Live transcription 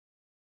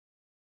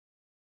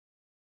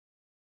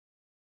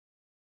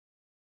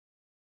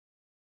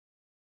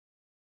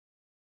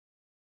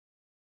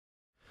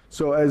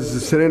So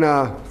as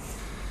Serena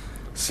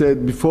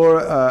said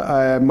before,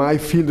 my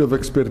field of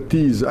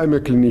expertise, I'm a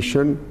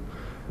clinician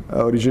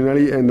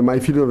originally, and my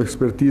field of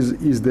expertise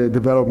is the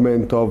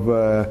development of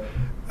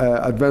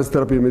advanced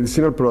therapy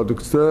medicinal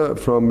products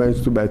from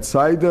bench to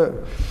bedside.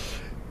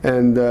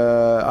 And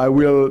I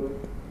will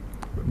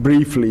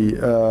briefly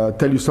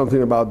tell you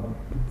something about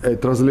a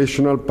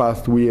translational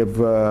path we have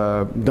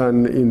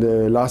done in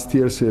the last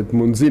years at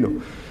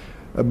Monzino,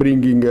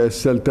 bringing a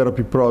cell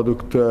therapy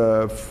product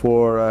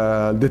for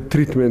the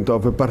treatment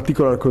of a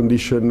particular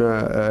condition,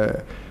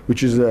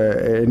 which is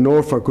an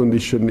orphan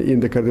condition in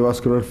the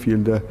cardiovascular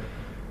field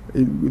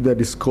that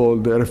is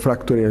called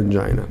refractory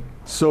angina.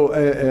 So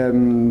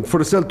for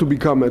a cell to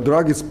become a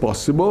drug is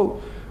possible,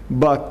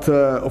 but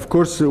of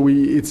course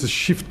it's a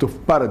shift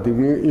of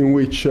paradigm in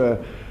which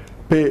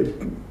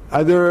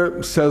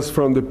either cells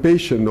from the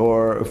patient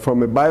or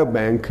from a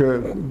biobank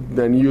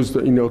then used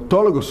in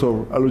autologous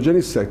or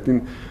allogeneic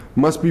setting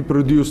must be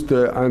produced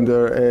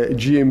under a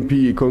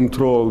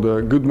GMP-controlled,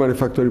 good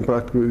manufacturing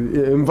practice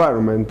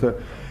environment,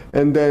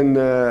 and then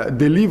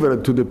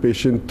delivered to the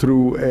patient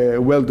through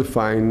a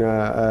well-defined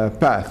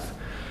path.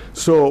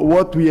 So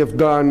what we have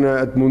done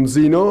at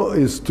Monzino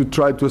is to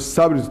try to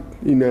establish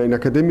in an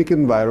academic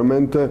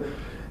environment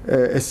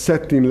a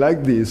setting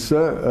like this,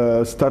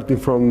 starting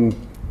from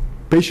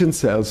patient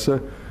cells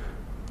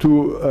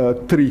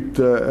to treat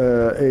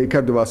a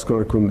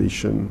cardiovascular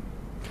condition.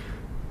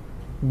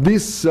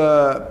 These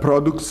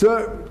products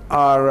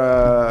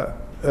are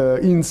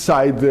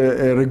inside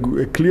a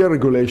clear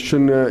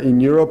regulation in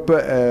Europe,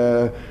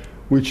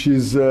 which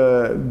is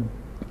a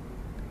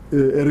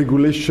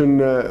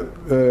regulation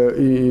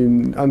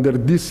under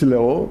this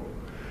law.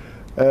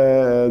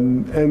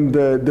 And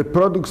the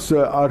products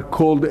are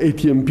called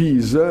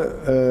ATMPs,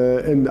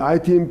 and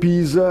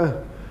ITMPs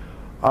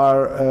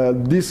are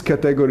these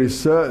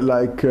categories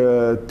like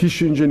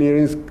tissue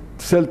engineering,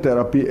 cell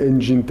therapy, and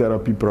gene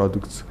therapy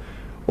products.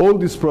 All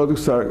these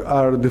products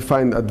are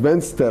defined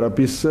advanced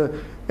therapies,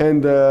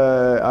 and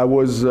I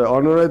was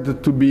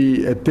honored to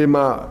be a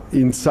TEMA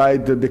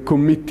inside the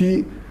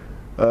committee,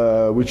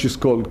 which is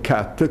called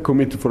CAT,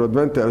 Committee for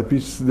Advanced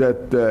Therapies,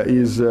 that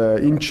is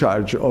in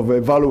charge of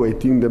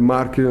evaluating the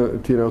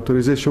marketing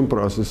authorization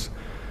process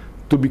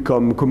to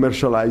become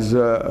commercialized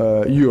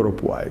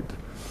Europe-wide.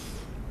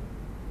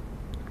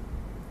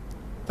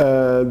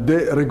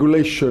 The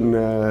regulation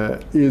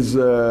has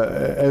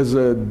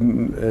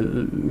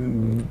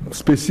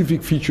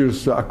specific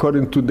features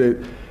according to the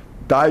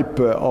type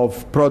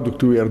of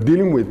product we are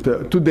dealing with.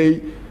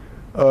 Today,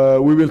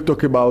 we will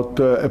talk about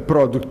a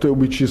product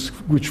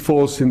which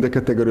falls in the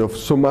category of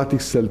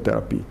somatic cell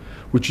therapy,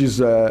 which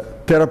is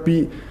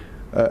therapy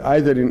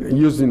either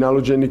used in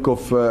allogeneic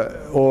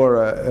or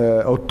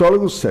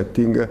autologous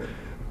setting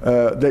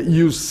that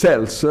use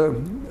cells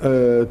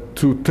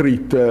to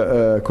treat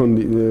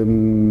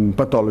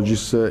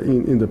pathologies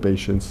in the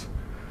patients.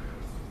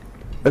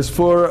 As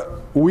for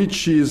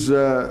which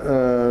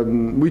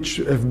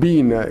have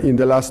been in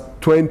the last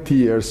 20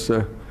 years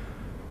the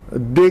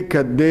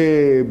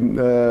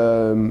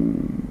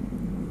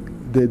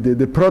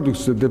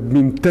products that have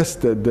been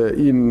tested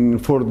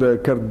for the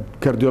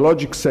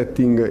cardiologic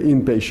setting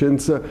in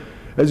patients,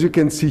 as you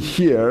can see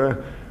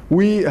here,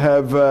 we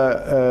have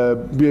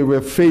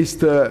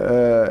faced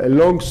a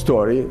long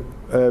story,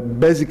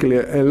 basically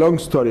a long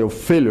story of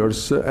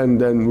failures, and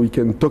then we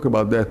can talk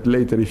about that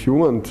later if you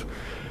want,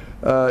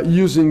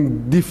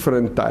 using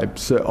different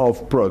types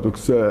of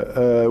products.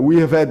 We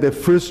have had the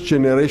first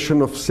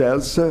generation of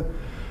cells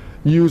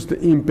used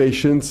in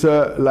patients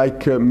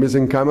like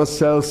mesenchymal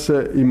cells,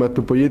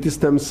 hematopoietic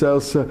stem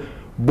cells,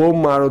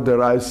 bone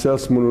marrow-derived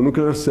cells,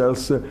 mononuclear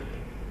cells,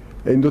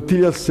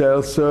 endothelial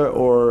cells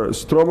or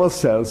stromal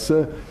cells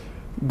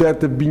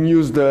that have been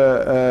used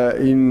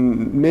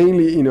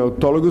mainly in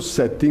autologous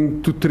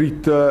setting to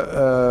treat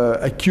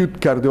acute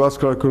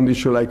cardiovascular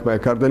condition like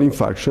myocardial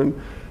infarction.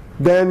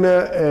 Then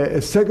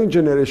a second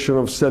generation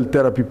of cell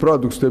therapy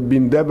products that have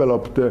been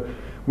developed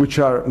which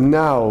are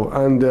now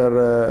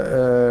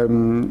under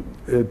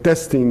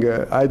testing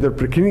either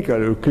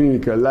preclinical or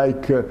clinical,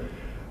 like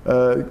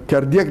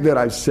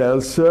cardiac-derived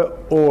cells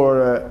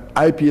or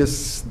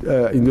iPS,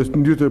 induced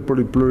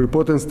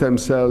pluripotent stem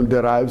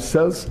cell-derived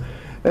cells.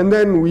 And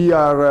then we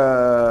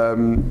are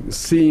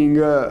seeing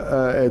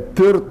a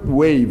third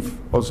wave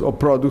of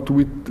products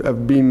which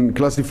have been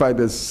classified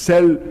as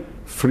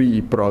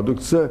cell-free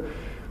products,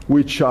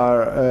 which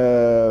are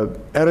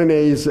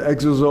RNAs,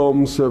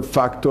 exosomes,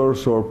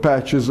 factors, or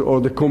patches, or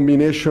the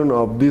combination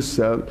of these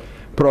cell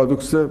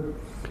products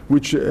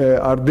which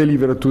are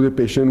delivered to the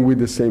patient with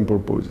the same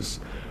purposes.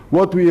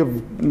 What we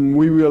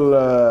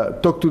will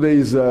talk today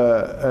is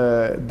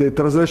the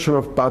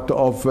translational path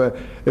of a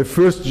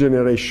first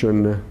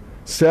generation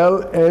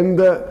cell, and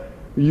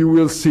you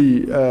will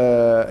see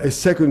a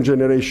second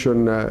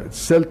generation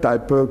cell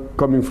type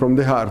coming from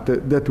the heart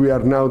that we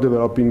are now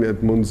developing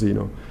at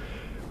Monzino.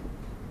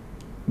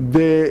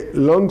 The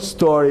long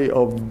story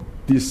of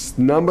this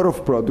number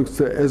of products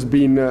has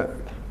been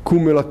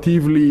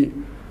cumulatively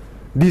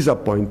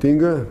disappointing,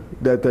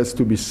 that has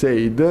to be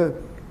said,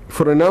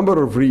 for a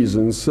number of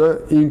reasons,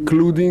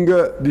 including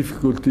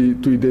difficulty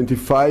to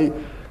identify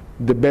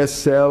the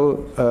best cell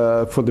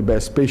for the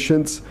best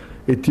patients,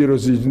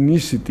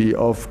 heterogeneity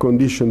of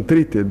condition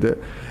treated,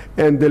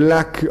 and the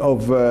lack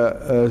of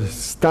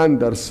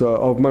standards,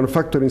 of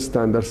manufacturing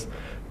standards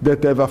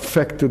that have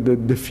affected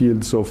the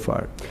field so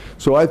far.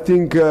 So I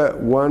think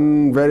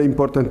one very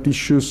important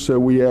issue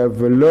we have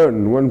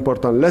learned, one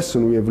important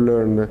lesson we have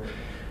learned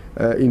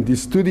in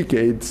these 2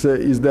 decades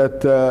is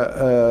that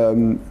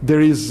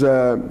there is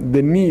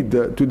the need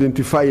to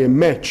identify a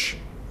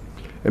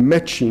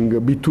matching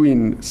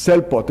between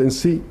cell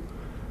potency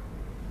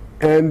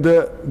and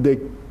the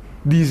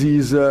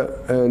disease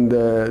and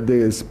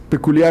the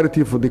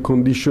peculiarity of the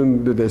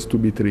condition that has to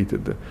be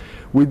treated.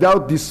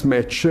 Without this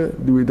match,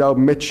 without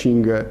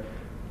matching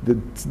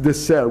the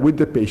cell with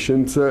the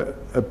patient,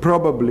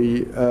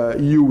 probably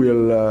you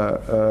will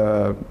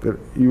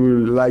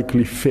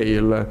likely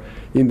fail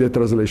in the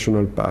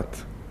translational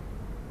path.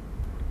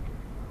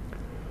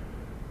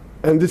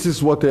 And this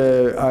is what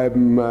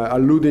I'm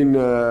alluding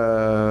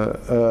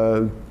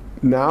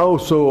now.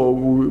 So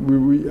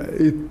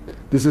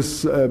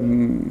this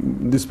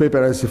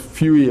paper has a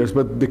few years,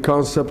 but the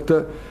concept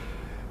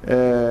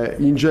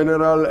in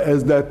general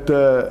is that,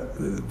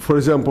 for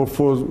example,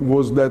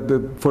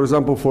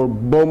 for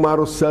bone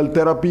marrow cell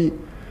therapy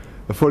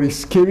for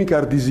ischemic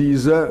heart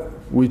disease,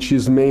 which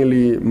is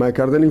mainly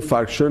myocardial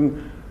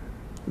infarction,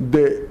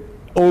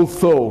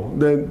 although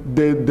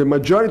the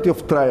majority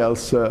of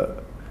trials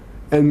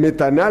and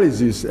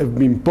meta-analysis have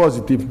been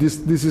positive.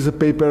 This is a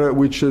paper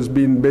which has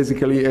been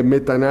basically a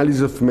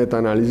meta-analysis of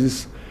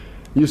meta-analysis.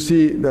 You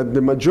see that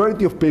the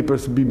majority of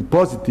papers have been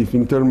positive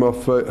in terms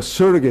of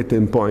surrogate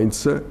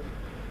endpoints,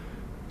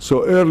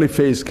 so early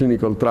phase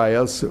clinical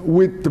trials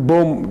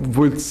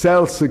with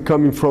cells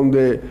coming from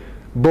the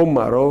bone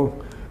marrow,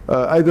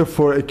 either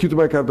for acute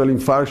myocardial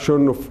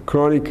infarction, of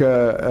chronic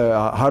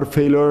heart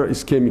failure,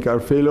 ischemic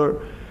heart failure.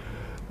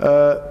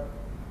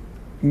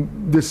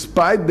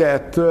 Despite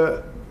that,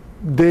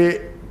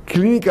 the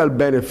clinical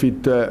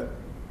benefit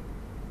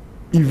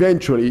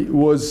eventually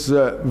was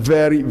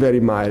very, very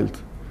mild.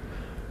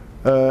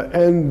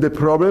 And the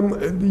problem,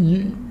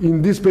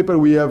 in this paper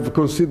we have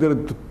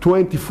considered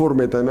 24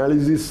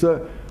 meta-analyses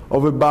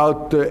of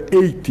about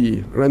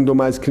 80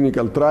 randomized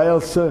clinical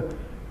trials.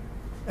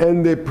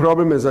 And the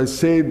problem, as I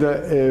said,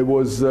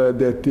 was that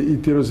the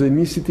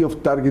heterogeneity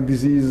of target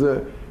disease,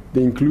 the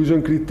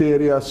inclusion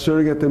criteria,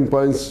 surrogate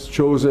endpoints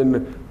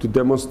chosen to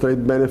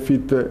demonstrate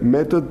benefit,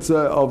 methods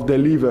of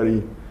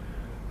delivery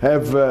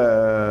have,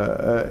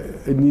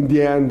 in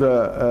the end,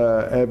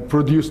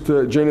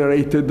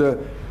 generated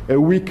a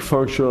weak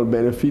functional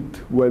benefit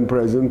when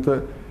present,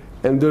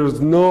 and there's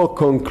no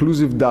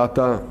conclusive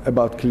data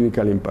about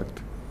clinical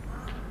impact.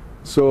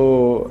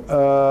 So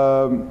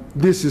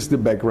this is the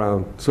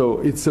background. So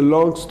it's a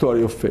long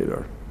story of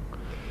failure.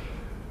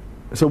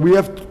 So we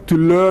have to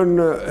learn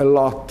a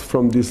lot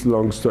from this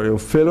long story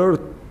of failure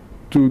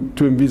to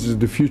envisage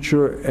the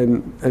future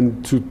and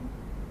to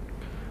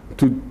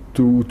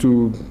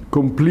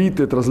complete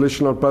the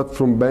translational path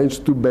from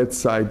bench to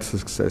bedside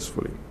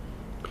successfully.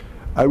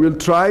 I will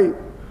try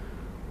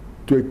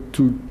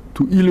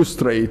to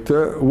illustrate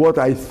what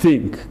I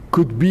think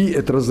could be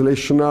a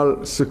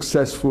translational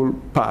successful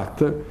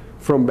path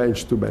from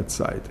bench to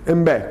bedside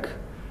and back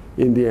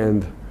in the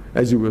end,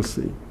 as you will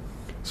see.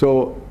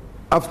 So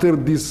after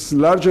this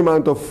large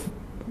amount of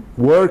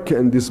work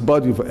and this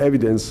body of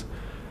evidence,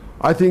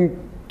 I think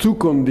 2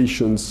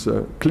 conditions,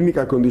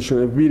 clinical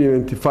conditions, have been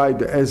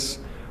identified as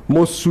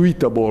most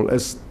suitable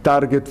as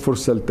target for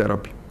cell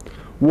therapy.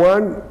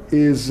 One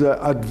is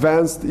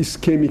advanced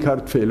ischemic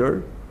heart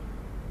failure,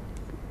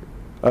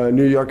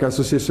 New York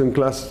Association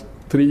class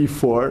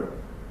 3-4,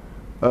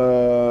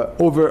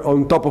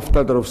 on top of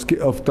standard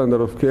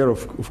of care,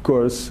 of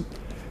course.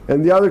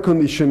 And the other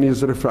condition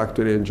is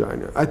refractory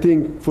angina. I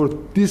think for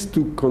these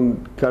 2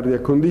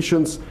 cardiac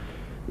conditions,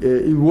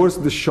 it was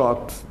the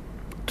shot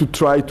to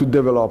try to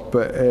develop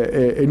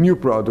a new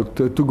product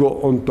to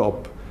go on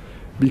top,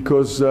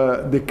 because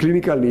the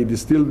clinical need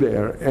is still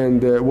there,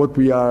 and what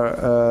we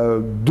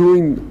are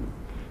doing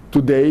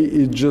today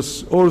is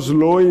just or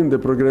slowing the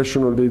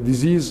progression of the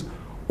disease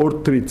or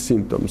treat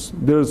symptoms.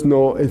 There's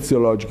no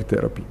etiologic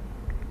therapy.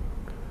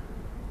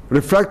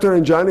 Refractory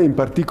angina in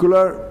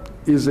particular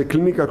is a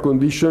clinical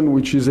condition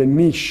which is a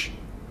niche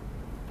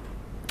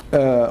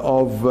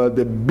of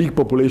the big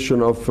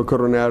population of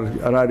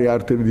coronary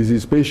artery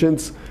disease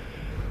patients.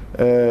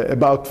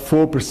 About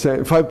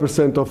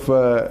 5% of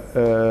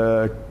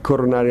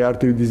coronary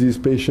artery disease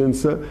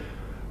patients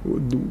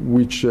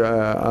which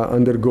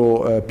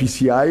undergo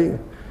PCI,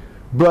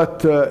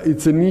 but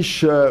it's a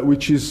niche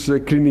which is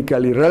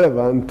clinically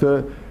relevant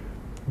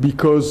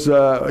because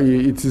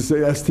it is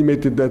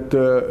estimated that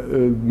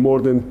more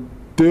than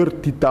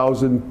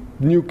 30,000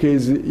 new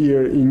cases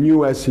here in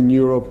US and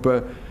Europe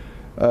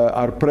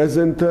are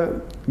present.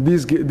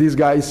 These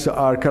guys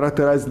are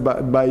characterized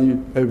by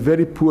a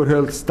very poor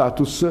health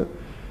status,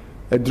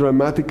 a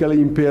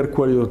dramatically impaired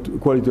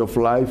quality of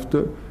life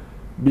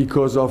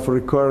because of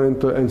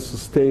recurrent and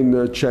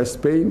sustained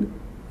chest pain.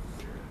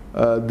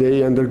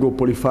 They undergo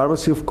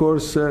polypharmacy, of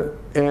course,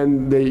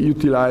 and they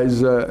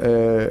utilize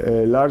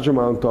a large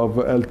amount of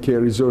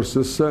healthcare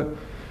resources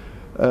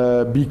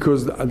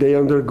because they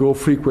undergo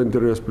frequent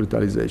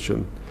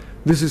rehospitalization.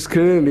 This is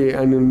clearly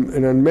an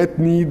unmet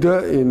need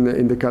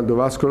in the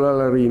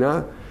cardiovascular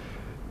arena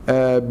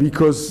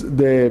because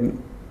the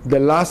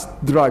last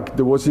drug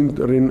that was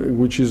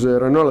which is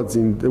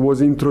ranolazine, that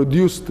was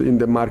introduced in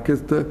the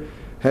market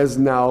has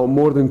now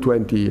more than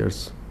 20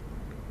 years.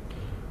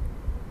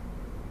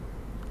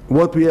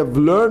 What we have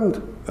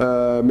learned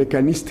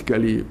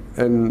mechanistically,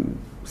 and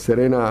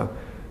Serena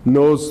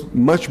knows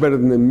much better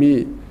than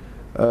me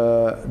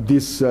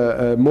this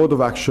mode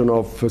of action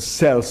of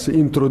cells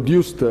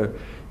introduced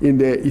in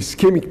the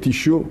ischemic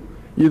tissue,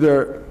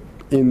 either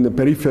in the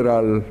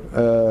peripheral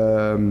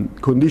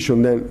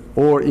condition then,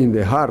 or in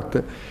the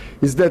heart,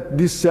 is that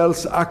these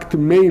cells act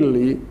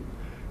mainly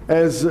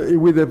as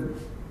with a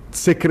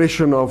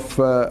secretion of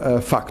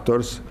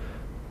factors,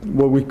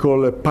 what we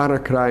call a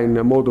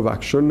paracrine mode of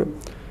action.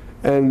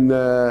 And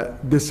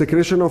the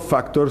secretion of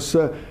factors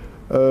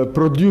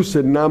produce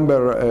a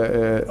number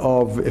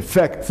of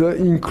effects,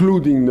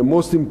 including the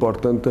most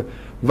important,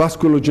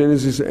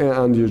 vasculogenesis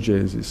and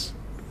angiogenesis.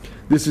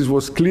 This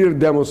was clearly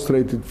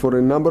demonstrated for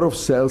a number of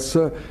cells,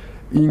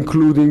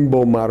 including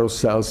bone marrow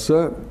cells,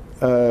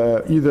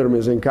 either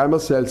mesenchymal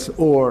cells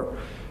or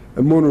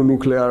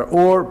mononuclear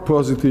or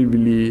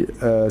positively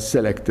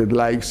selected,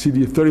 like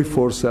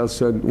CD34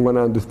 cells and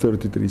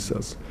 133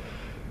 cells.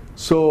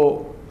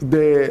 So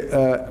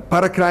the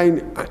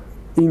paracrine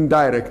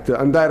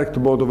indirect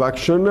mode of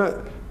action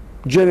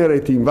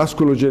generating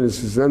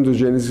vasculogenesis and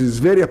angiogenesis is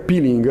very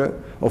appealing,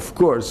 of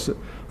course,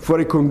 for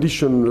a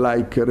condition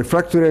like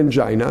refractory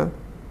angina,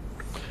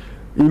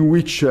 in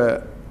which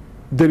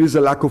there is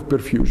a lack of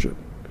perfusion.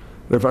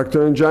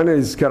 Refractory angina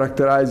is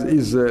characterized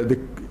is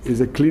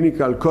a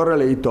clinical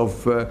correlate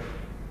of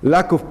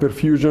lack of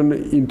perfusion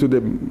into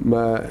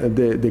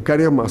the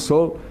cardiac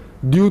muscle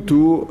due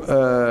to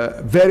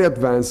very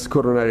advanced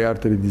coronary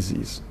artery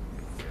disease.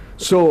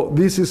 So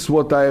this is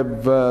what I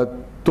have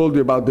told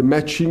you about the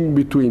matching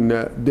between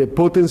the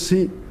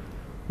potency,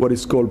 what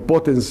is called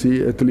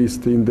potency, at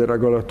least in the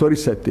regulatory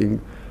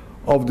setting,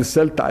 of the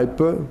cell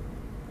type,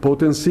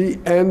 potency,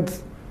 and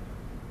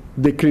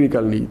the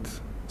clinical need.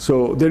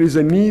 So there is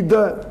a need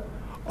of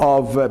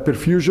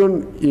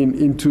perfusion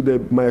into the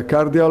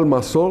myocardial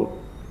muscle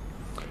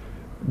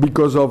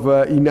because of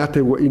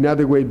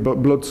inadequate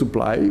blood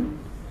supply.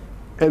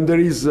 And there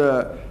is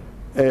a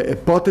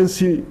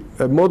potency,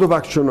 a mode of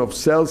action of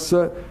cells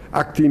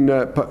acting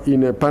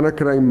in a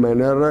paracrine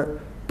manner,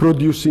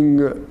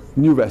 producing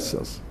new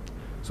vessels.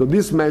 So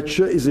this match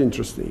is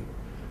interesting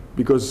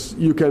because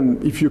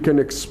if you can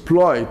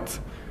exploit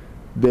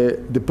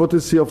the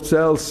potency of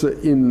cells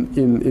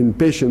in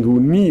patients who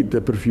need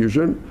a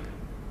perfusion,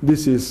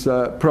 this is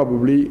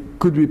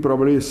could be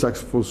probably a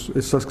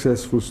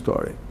successful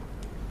story.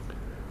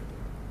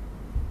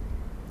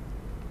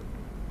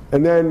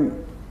 And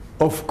then,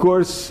 of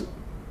course,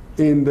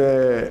 in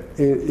the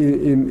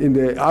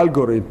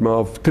algorithm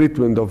of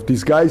treatment of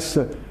these guys,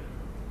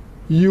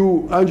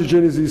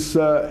 angiogenesis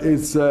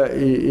is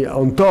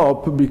on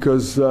top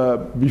because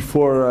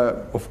before,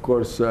 of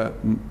course,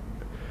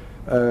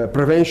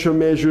 prevention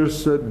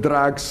measures,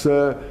 drugs,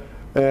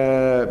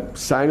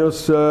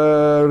 sinus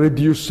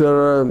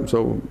reducer,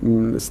 so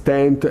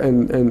stent,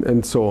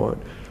 and so on.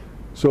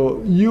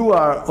 So you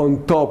are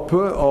on top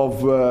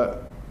of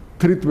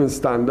treatment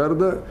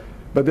standard,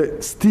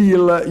 but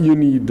still you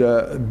need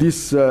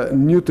this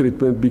new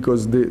treatment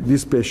because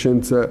these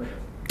patients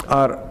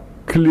are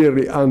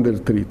clearly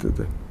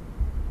undertreated.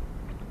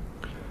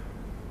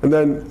 And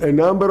then a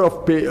number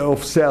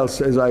of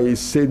cells, as I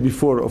said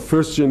before, of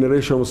first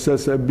generation of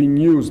cells have been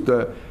used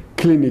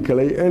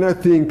clinically, and I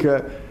think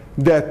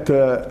that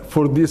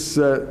for this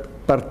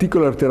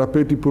particular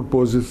therapeutic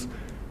purposes,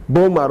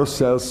 bone marrow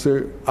cells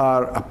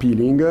are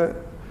appealing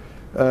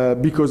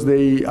because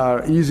they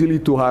are easily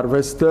to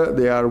harvest,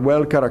 they are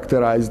well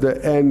characterized,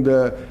 and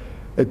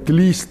at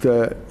least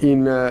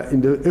in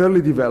the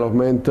early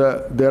development,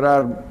 there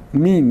are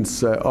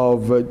means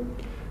of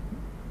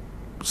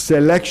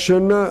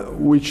selection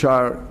which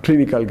are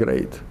clinical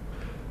grade,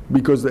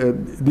 because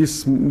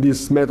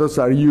these methods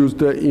are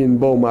used in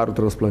bone marrow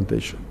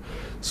transplantation.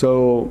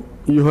 So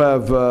you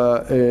have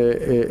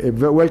a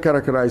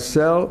well-characterized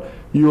cell,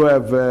 you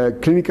have a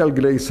clinical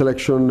grade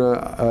selection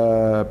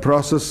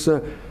process,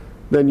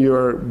 then you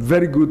are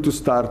very good to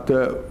start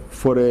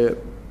for a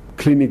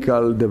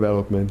clinical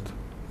development.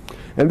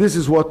 And this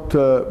is what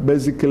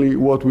basically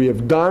what we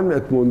have done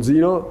at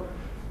Monzino,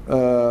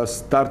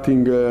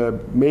 starting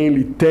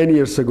mainly 10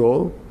 years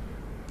ago,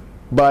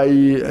 by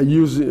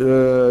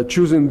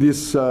choosing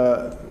this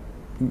bone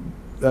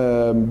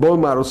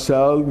marrow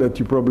cell that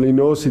you probably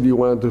know,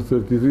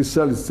 CD133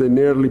 cell. It's an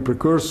early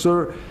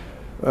precursor.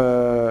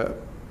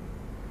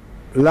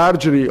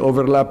 largely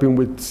overlapping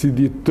with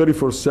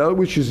CD34 cell,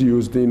 which is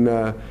used in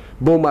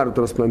bone marrow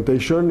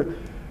transplantation.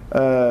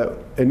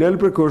 An early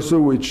precursor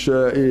which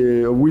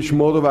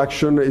mode of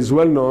action is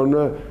well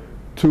known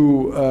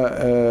to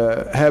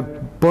have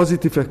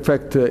positive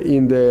effect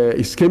in the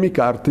ischemic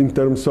heart in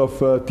terms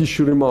of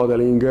tissue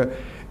remodeling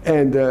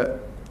and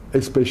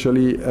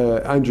especially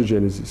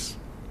angiogenesis.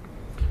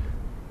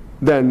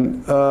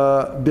 Then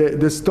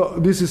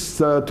this is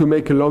to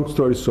make a long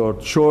story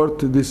short.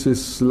 This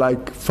is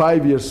like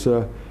 5 years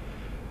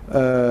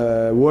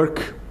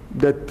work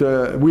that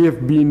we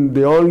have been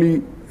the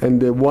only and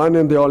the one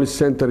and the only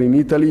center in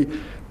Italy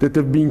that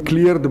have been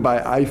cleared by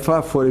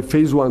IFA for a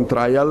phase 1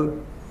 trial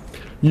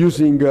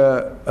using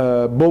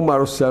bone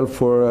marrow cell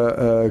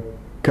for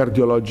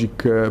cardiologic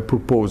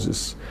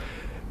purposes.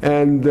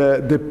 And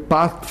the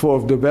path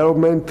for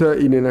development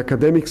in an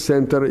academic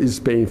center is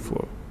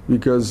painful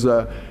because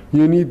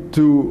you need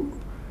to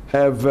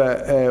have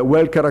a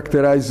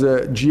well-characterized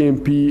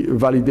GMP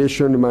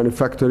validation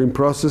manufacturing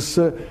process.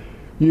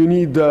 You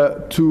need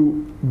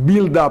to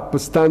build up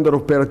standard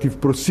operative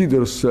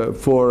procedures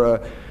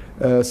for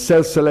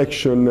cell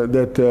selection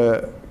that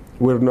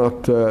were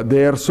not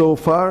there so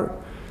far.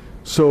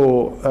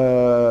 So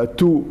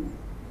to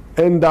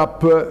end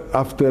up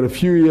after a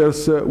few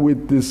years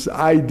with this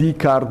ID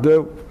card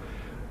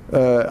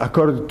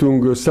according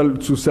to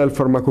cell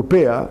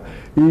pharmacopoeia,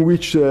 in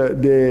which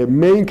the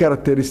main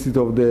characteristic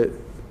of the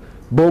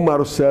bone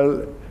marrow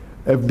cell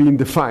have been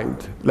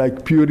defined,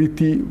 like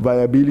purity,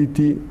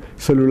 viability,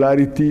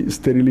 cellularity,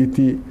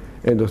 sterility,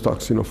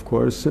 endotoxin, of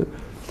course.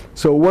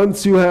 So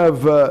once you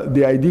have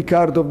the ID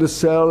card of the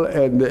cell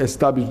and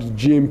established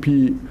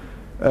GMP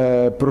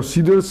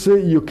procedures,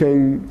 you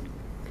can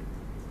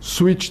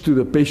switch to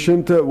the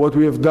patient. What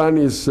we have done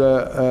is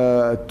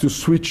to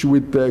switch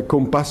with the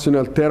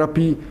compassionate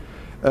therapy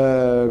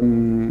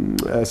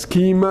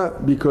scheme,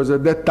 because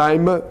at that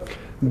time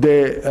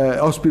the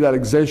hospital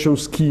exemption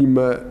scheme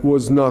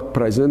was not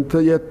present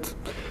yet.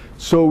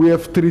 So we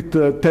have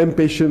treated 10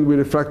 patients with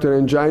refractory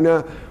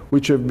angina,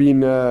 which have been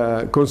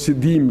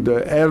deemed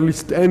early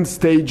end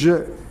stage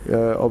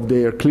of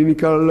their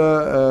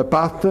clinical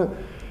path.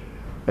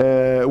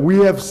 We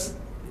have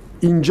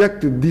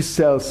injected these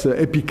cells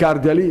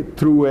epicardially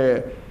through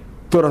a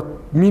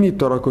mini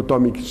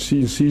thoracotomic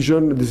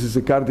incision. This is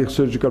a cardiac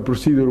surgical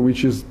procedure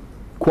which is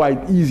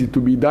quite easy to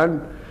be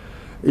done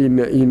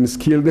in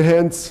skilled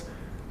hands.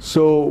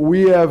 So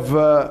we have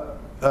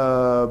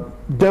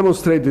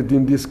demonstrated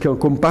in this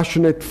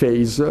compassionate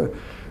phase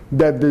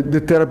that the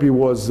therapy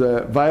was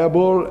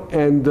viable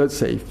and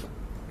safe.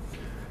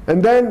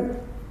 And then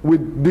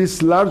with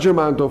this large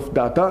amount of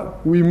data,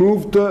 we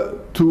moved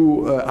to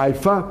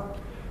IFA,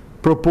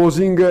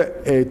 proposing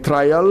a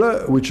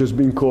trial which has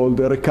been called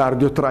the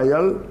Recardio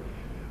trial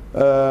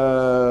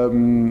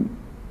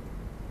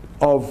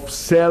of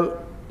cell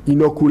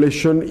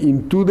inoculation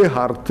into the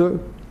heart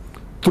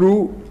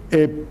through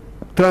a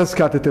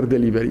transcatheter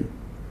delivery,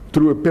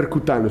 through a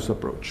percutaneous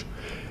approach.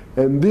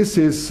 And this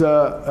is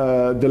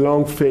the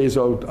long phase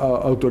of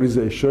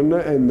authorization,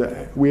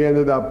 and we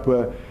ended up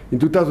in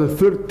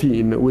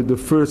 2013 with the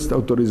first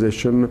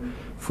authorization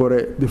for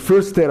the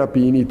first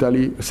therapy in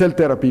Italy, cell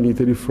therapy in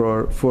Italy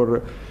for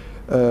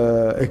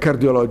a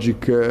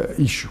cardiologic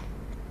issue.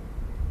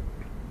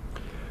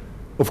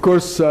 Of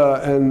course,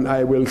 and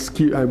I will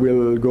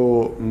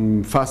go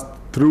fast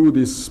through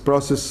this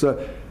process.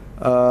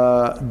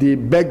 The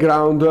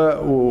background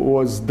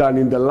was done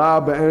in the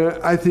lab, and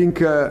I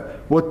think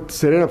what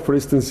Serena, for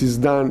instance, is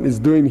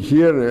doing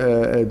here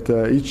at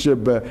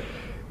Int'l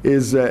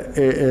is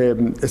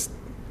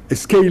a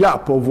scale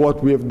up of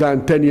what we have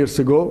done 10 years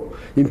ago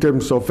in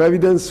terms of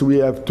evidence. We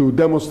have to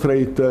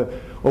demonstrate,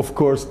 of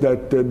course,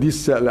 that this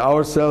cell,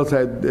 our cells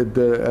had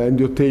the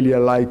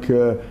endothelial-like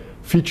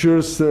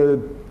features, a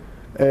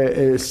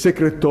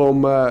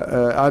secretome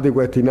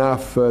adequate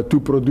enough to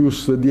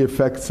produce the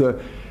effects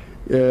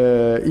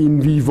in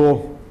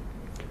vivo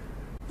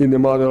in the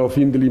model of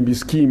indolent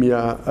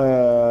ischemia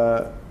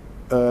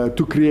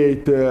to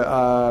create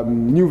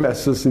new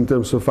vessels in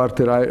terms of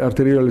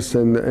arterioles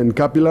and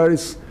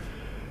capillaries.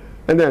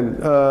 And then,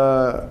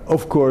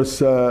 of course,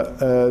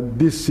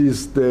 this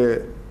is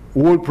the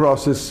whole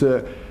process.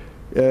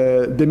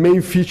 The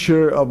main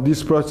feature of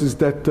this process is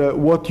that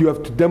what you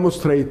have to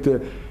demonstrate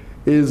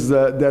is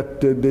that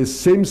the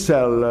same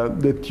cell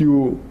that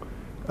you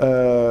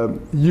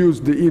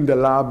used in the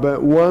lab,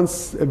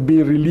 once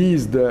being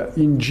released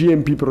in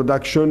GMP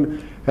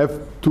production, have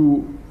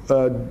to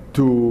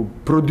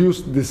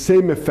produce the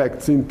same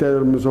effects in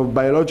terms of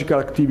biological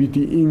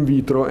activity in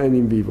vitro and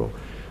in vivo.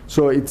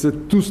 So it's a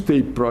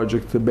two-stage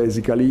project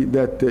basically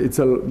that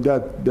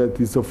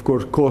is of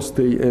course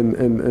costly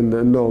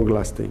and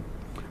long-lasting.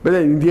 But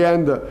then in the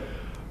end,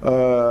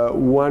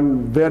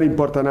 one very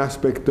important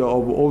aspect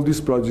of all these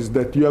projects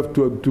that you have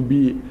to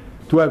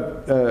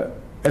have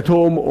at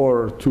home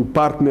or to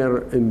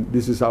partner, and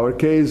this is our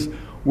case,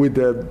 with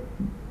a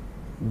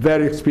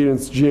very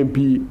experienced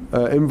GMP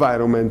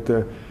environment.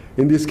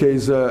 In this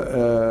case,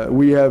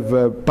 we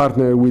have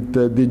partnered with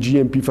the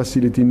GMP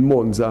facility in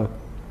Monza,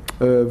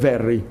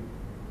 vary.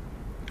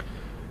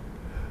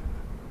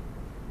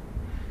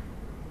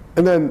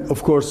 And then,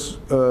 of course,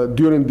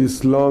 during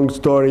this long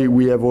story,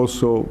 we have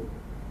also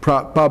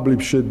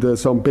published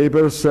some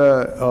papers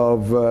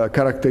of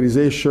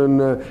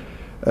characterization,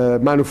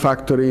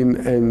 manufacturing,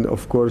 and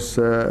of course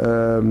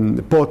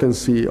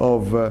potency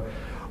of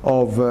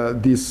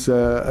this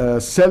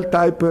cell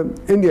type.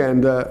 In the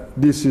end,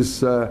 this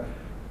is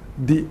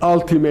the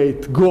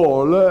ultimate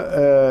goal,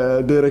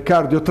 the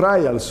ReCardio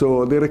trial.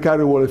 So the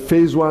ReCardio was a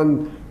phase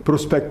 1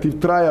 prospective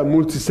trial,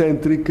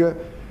 multicentric,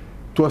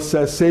 to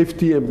assess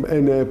safety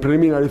and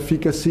preliminary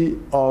efficacy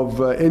of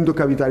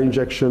endocavitary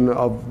injection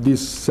of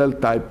this cell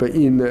type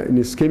in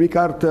ischemic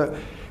heart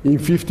in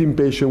 15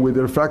 patients with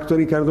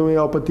refractory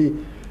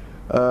cardiomyopathy.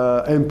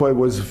 Endpoint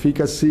was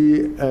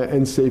efficacy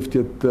and safety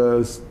at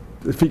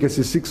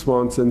efficacy 6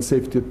 months and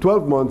safety at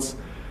 12 months.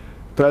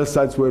 Trial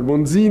sites were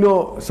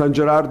Monzino, San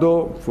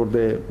Gerardo for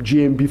the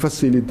GMP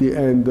facility,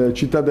 and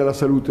Città della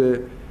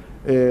Salute,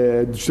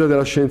 Città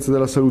della Scienza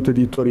della Salute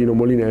di Torino,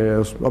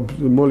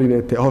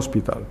 Molinette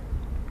Hospital.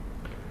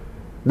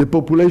 The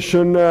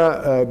population,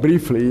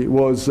 briefly,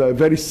 was a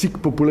very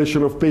sick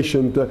population of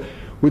patients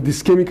with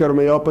ischemic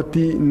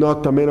cardiomyopathy,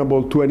 not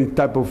amenable to any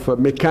type of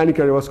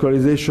mechanical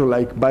revascularization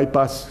like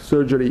bypass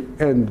surgery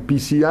and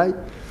PCI.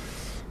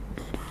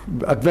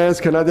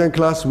 Advanced Canadian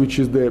class, which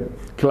is the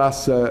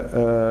class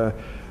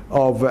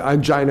of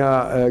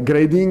angina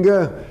grading,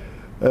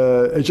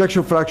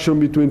 ejection fraction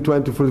between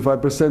 20 to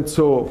 45%,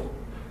 so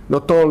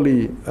not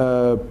only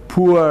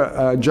poor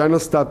angina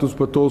status,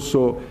 but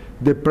also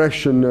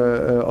depression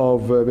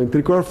of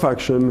ventricular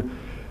fraction,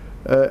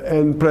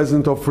 and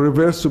presence of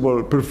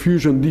reversible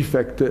perfusion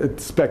defect at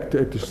SPECT,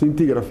 at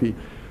scintigraphy,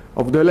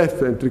 of the left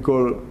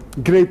ventricle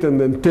greater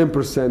than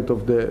 10%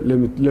 of the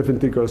left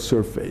ventricular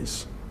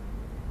surface.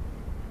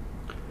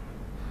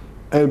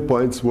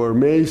 Endpoints were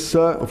MACE,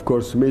 of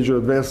course, major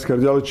adverse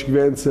cardiologic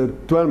events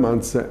at 12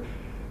 months,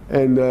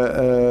 and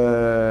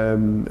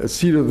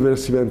serious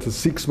adverse events at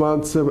 6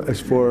 months as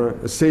for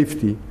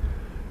safety.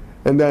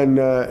 And then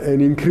an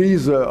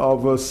increase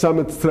of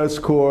summit stress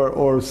score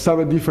or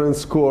summit difference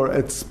score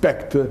at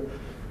SPECT,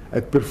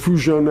 at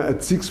perfusion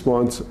at 6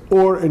 months,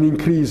 or an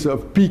increase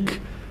of peak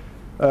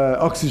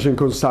oxygen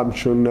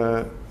consumption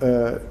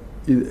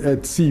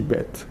at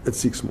CPET at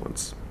 6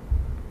 months.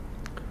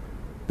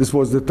 This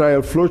was the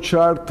trial flow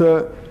chart.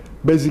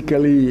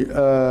 Basically,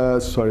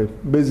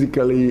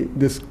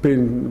 this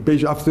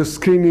patient, after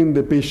screening,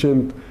 the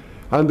patient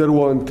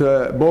underwent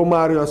bone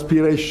marrow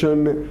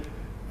aspiration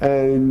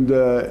and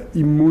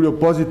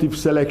immunopositive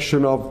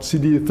selection of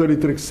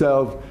CD33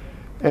 cells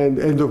and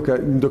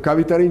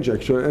endocavitary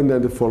injection, and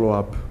then the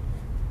follow-up.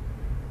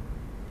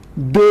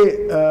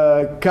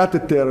 The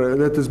catheter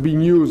that has been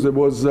used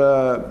was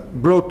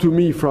brought to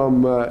me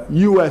from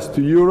US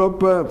to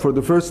Europe for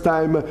the first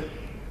time.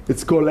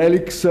 It's called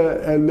Helix,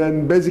 and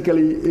then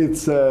basically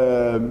it's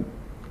an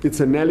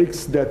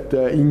helix that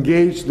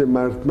engages the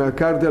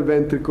myocardial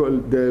ventricle,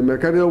 the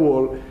myocardial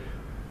wall,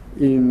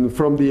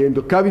 from the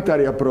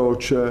endocavitary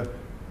approach,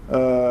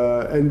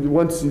 and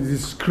once it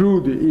is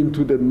screwed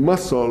into the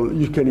muscle,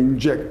 you can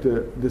inject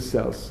the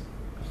cells.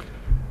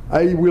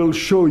 I will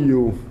show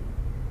you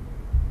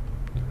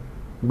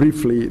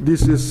briefly.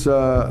 This is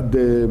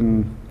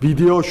the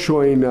video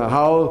showing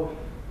how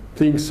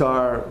things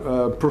are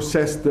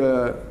processed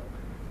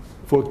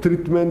for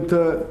treatment.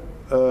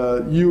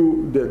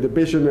 The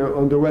patient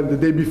underwent the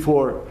day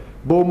before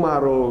bone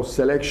marrow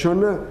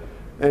selection,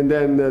 and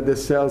then the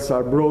cells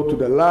are brought to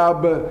the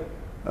lab.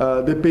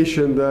 The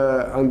patient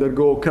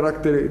undergo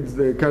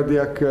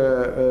cardiac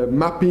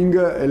mapping,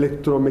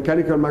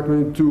 electromechanical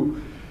mapping to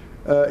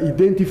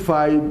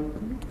identify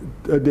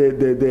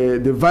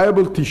the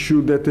viable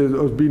tissue that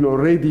has been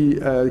already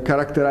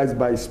characterized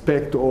by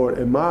SPECT or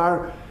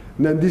MR.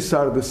 And then these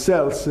are the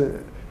cells.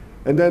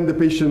 And then the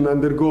patient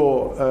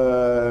undergo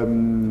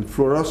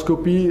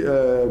fluoroscopy,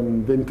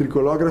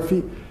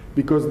 ventriculography,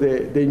 because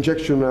the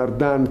injections are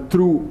done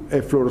through a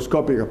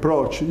fluoroscopic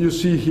approach. You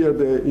see here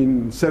the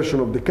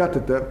insertion of the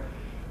catheter,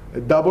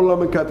 a double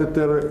lumen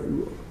catheter.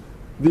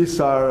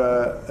 These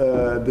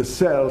are the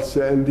cells,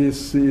 and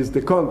this is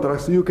the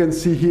contrast. You can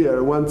see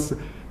here, once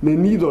the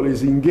needle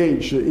is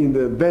engaged in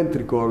the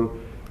ventricle,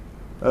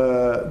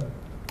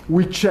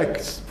 we check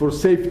for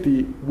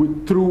safety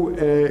through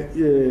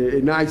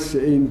a nice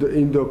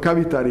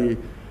endocavitary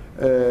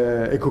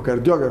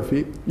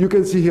echocardiography. You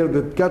can see here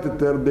the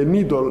catheter, the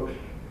needle,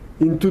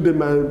 into the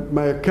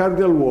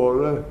myocardial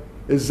wall,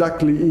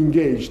 exactly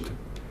engaged.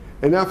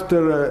 And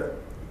after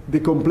the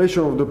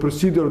completion of the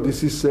procedure,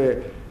 this is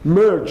a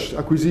merged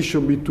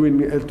acquisition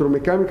between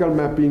electromechanical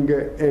mapping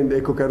and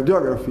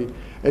echocardiography.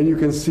 And you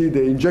can see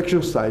the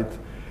injection site.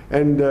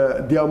 And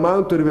the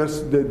amount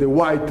of the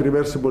white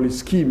reversible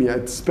ischemia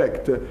at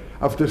SPECT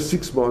after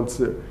 6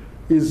 months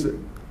is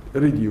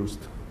reduced.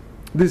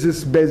 This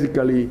is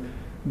basically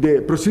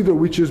the procedure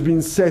which has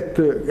been set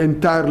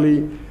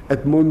entirely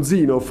at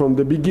Monzino from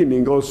the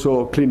beginning,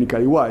 also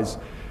clinically wise,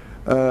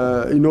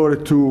 in order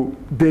to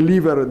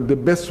deliver the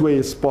best way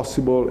as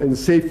possible and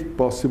safe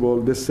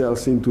possible the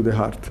cells into the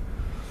heart.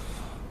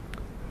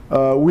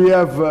 We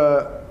have,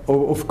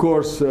 of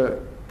course,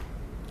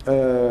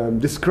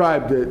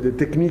 described the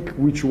technique,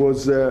 which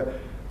was the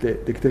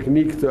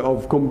technique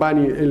of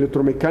combining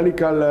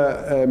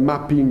electromechanical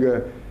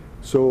mapping,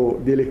 so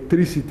the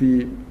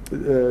electricity,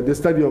 the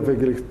study of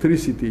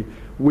electricity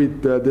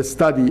with the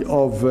study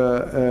of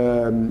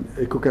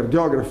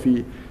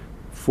echocardiography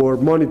for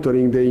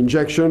monitoring the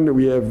injection.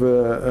 We have,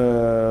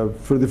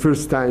 for the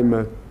first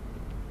time,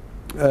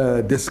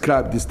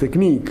 described this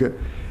technique.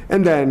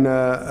 And then,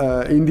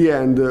 in the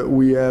end,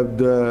 we have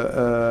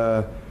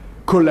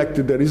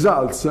collected the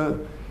results.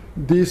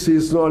 This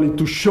is only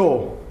to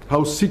show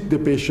how sick the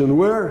patient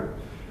were.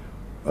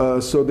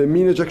 So the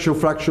mean ejection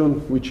fraction,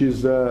 which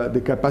is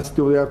the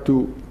capacity of the heart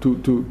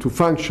to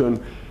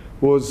function,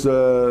 was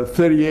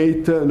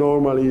 38.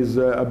 Normal is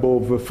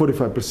above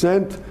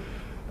 45%.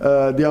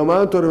 The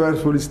amount of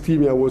reversible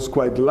ischemia was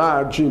quite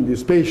large in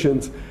these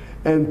patients,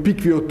 and peak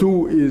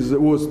VO2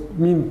 was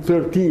mean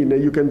 13.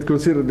 And you can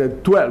consider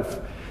that 12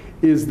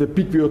 is the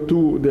peak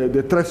VO2,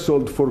 the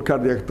threshold for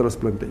cardiac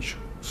transplantation.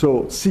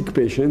 So sick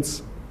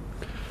patients.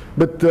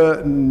 But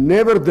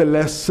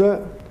nevertheless,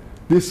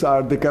 these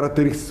are the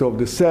characteristics of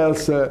the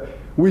cells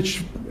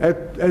which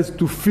has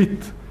to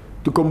fit,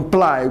 to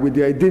comply with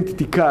the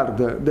identity card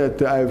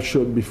that I have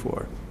showed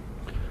before.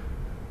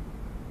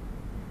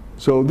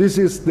 So this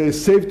is the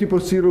safety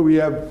procedure. We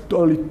have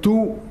only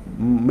 2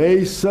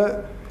 MACE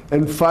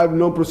and 5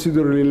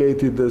 non-procedure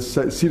related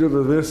serious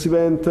adverse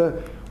event.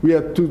 We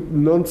had 2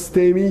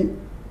 non-STEMI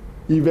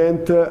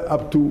event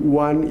up to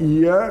 1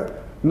 year.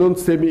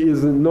 Non-STEMI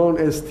is a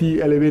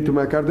non-ST elevated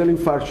myocardial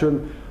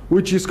infarction,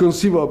 which is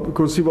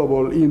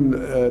conceivable in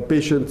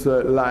patients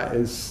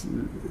as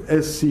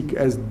sick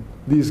as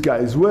these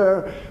guys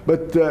were,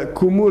 but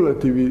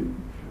cumulatively,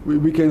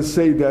 we can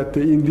say that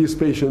in this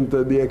patient,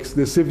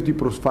 the safety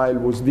profile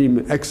was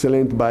deemed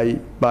excellent by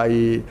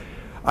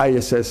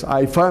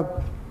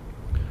ISS-IFA.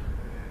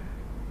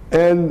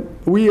 And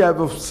we have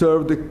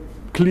observed a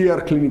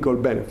clear clinical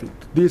benefit.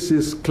 This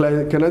is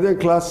Canadian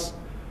class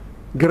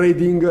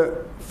grading.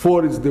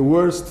 4 is the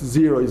worst,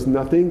 0 is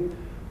nothing.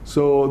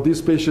 So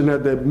this patient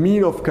had a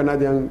mean of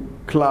Canadian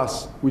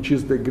class, which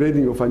is the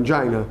grading of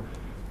angina,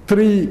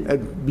 3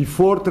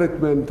 before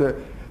treatment,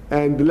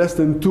 and less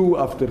than 2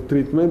 after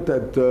treatment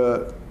at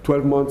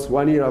 12 months,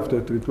 1 year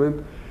after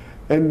treatment.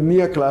 And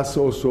NIA class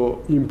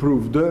also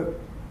improved.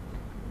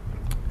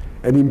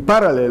 And in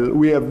parallel,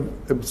 we have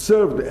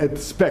observed at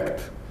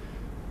SPECT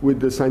with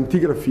the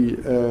scintigraphy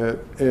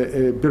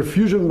a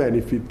perfusion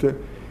benefit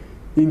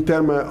in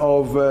terms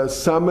of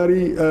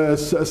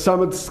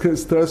summit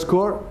stress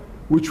score,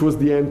 which was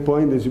the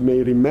endpoint, as you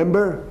may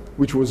remember,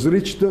 which was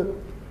reached,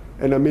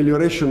 an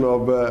amelioration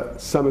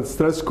of summit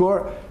stress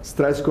score.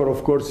 Stress score,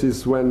 of course,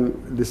 is when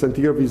the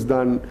scintigraphy is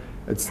done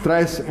at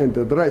stress and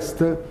at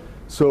rest.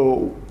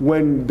 So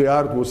when the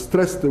heart was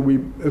stressed, we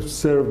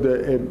observed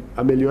an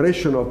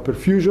amelioration of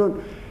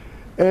perfusion,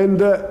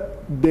 and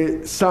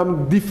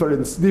some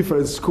difference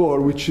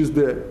score, which is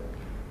the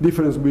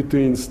difference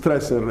between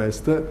stress and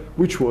rest,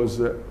 which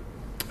was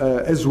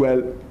as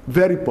well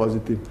very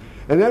positive.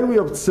 And then we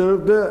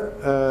observed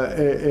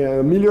an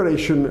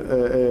amelioration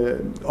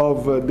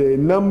of the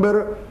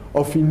number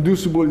of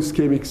inducible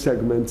ischemic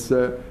segments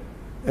at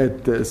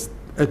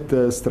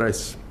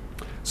stress.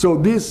 So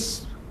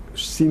this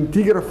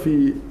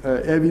scintigraphy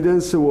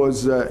evidence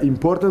was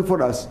important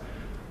for us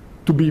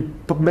to be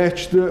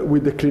matched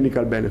with the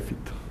clinical benefit.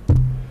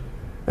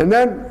 And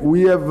then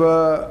we have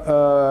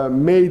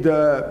made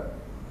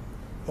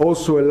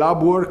also a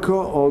lab work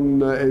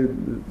on a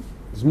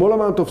small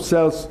amount of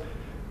cells,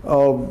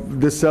 of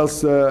the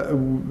cells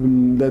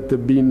that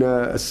have been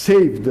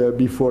saved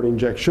before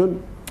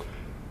injection,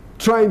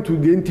 trying to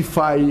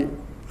identify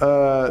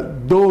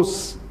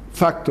those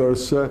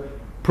factors,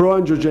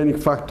 pro-angiogenic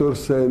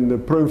factors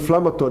and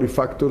pro-inflammatory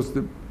factors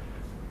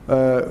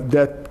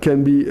that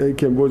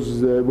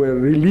were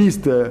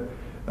released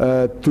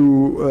by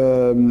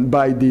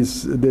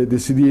the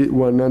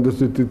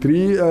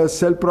CD133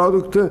 cell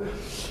product,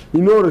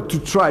 in order to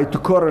try to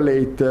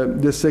correlate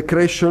the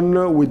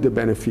secretion with the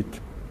benefit.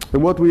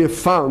 And what we have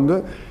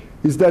found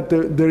is that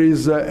there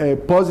is a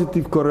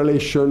positive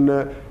correlation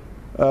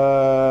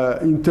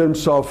in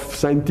terms of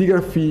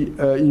scintigraphy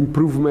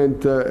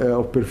improvement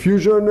of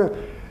perfusion,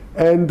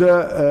 and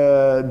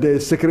the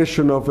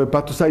secretion of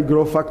hepatocyte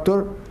growth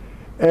factor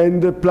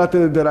and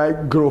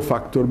platelet-derived growth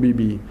factor,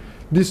 BB.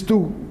 These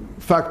 2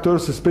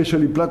 factors,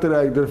 especially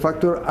platelet-derived growth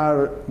factor,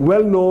 are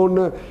well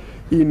known,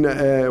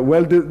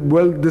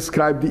 well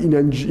described in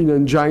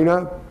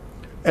angina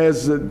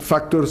as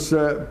factors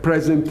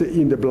present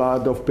in the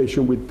blood of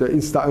patients with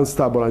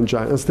unstable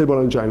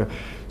angina.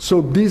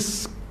 So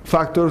these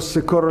factors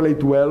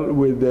correlate well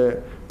with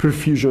the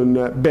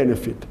perfusion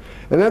benefit.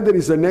 And then there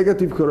is a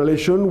negative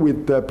correlation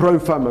with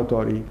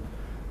pro-inflammatory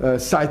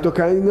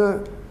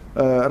cytokine,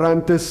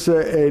 RANTES,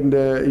 and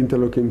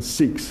interleukin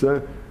 6.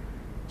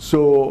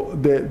 So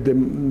the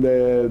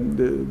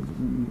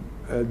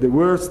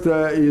worst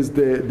is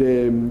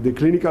the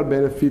clinical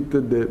benefit,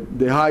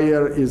 the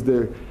higher is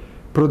the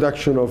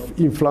production of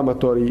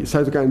inflammatory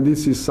cytokine.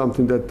 This is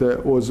something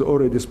that was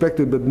already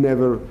expected but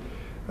never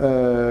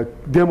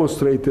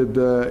demonstrated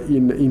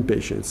in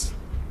patients.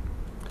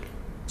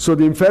 So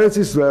the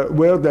inferences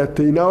were that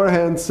in our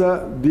hands,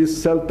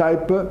 this cell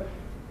type,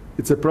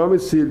 it's a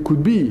promise, it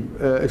could be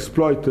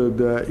exploited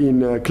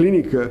in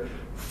clinic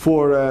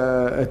for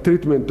a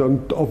treatment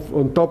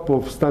on top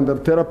of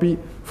standard therapy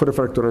for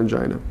refractory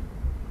angina.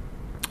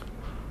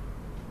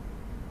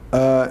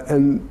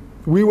 And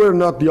we were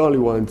not the only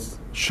ones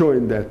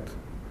showing that.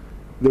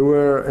 There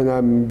were, and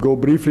I'm go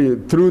briefly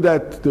through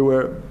that, there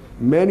were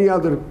many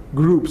other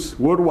groups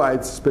worldwide,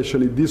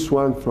 especially this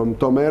one from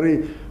Tom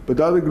Henry, but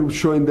other groups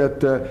showing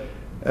that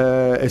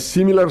a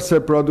similar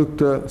cell product,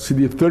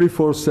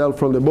 CD34 cell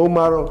from the bone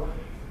marrow,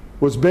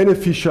 was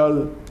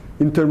beneficial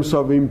in terms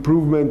of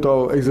improvement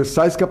of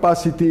exercise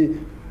capacity,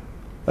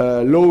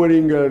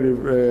 lowering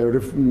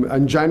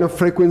angina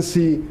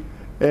frequency,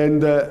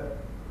 and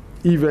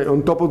even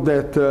on top of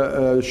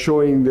that,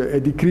 showing a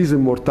decrease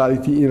in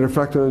mortality in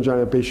refractory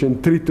angina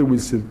patients treated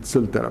with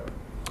cell therapy.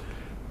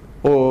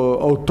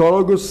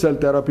 Autologous cell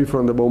therapy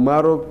from the bone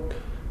marrow,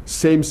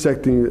 same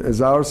setting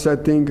as our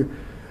setting,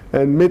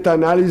 and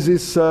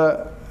meta-analysis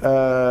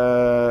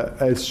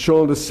has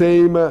shown the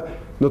same,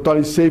 not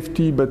only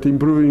safety, but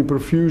improving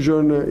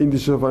perfusion,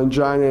 indices of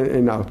angina,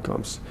 and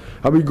outcomes.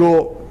 I will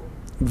go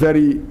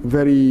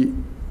very,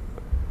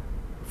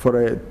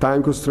 for a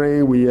time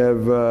constraint, we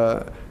have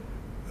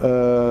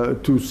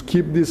to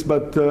skip this,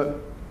 but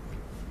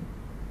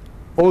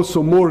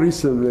also more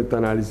recent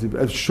meta-analysis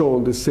have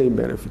shown the same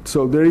benefit.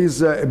 So there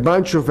is a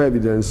bunch of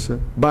evidence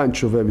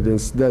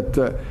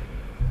that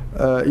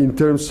in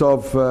terms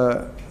of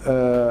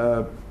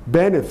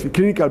benefit,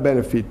 clinical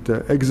benefit,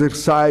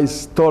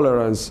 exercise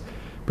tolerance,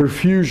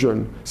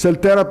 perfusion, cell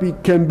therapy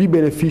can be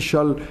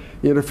beneficial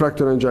in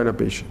refractory angina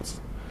patients.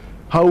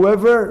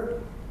 However,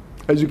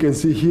 as you can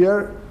see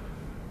here,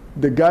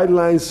 the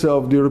guidelines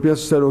of the European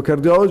Society of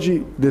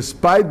Cardiology,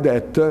 despite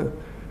that,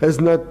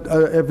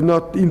 have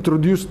not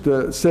introduced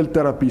cell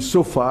therapy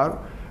so far,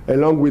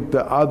 along with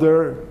the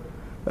other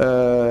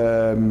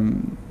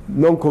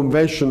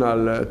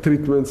non-conventional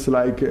treatments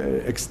like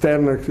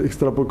external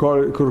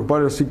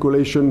extracorporeal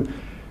circulation,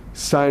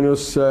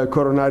 sinus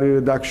coronary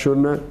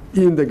reduction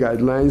in the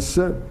guidelines.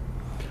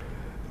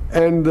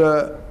 And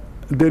the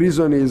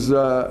reason is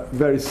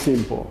very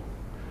simple.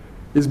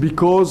 It's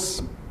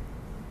because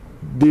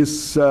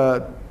this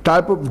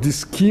this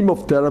scheme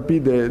of therapy,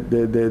 the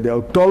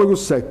autologous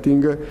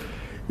setting,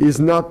 is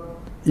not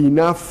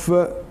enough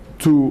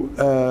to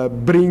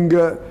bring,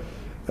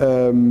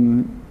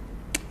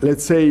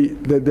 let's say,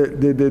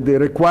 the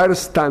required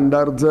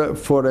standards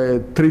for a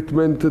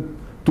treatment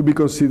to be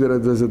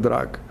considered as a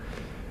drug.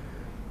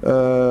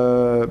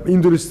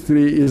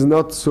 Industry is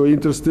not so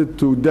interested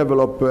to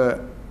develop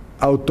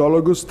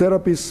autologous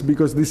therapies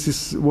because this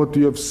is what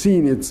you have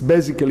seen. It's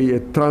basically a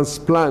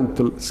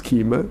transplant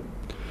scheme.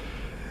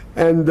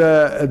 And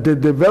the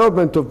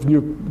development of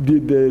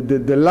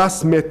the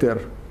last meter,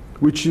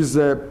 which is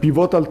a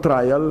pivotal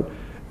trial,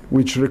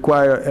 which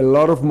requires a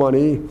lot of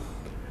money,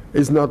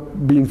 is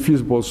not being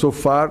feasible so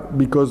far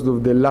because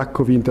of the lack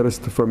of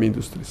interest from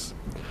industries.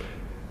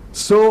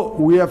 So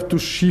we have to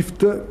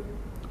shift,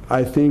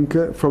 I think,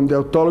 from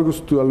the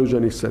autologous to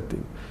allogenic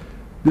setting.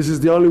 This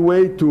is the only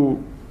way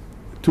to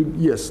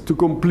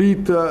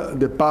complete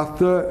the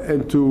path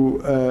and to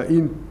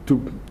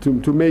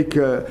make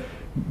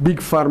big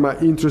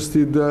pharma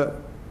interested to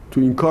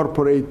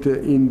incorporate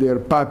in their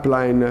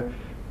pipeline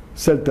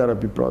cell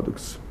therapy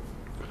products.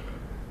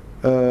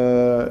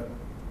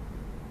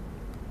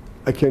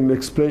 I can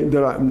explain.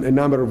 There are a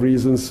number of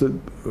reasons.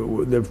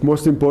 The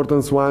most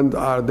important ones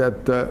are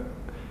that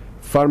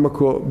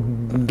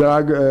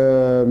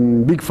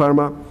big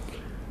pharma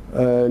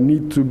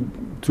need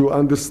to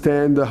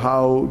understand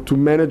how to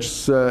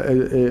manage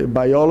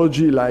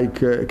biology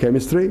like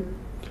chemistry.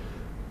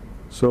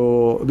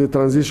 So the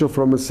transition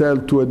from a cell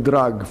to a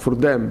drug for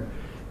them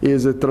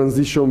is a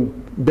transition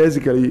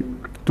basically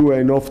to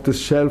an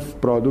off-the-shelf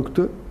product,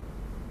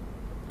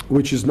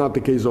 which is not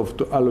the case of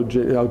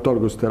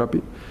autologous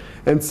therapy.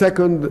 And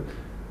second,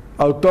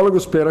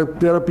 autologous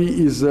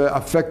therapy is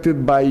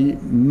affected by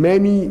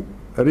many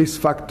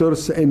risk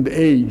factors and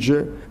age,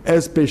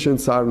 as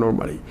patients are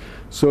normally.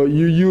 So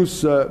you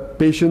use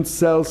patient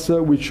cells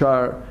which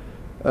are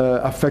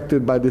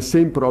affected by the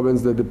same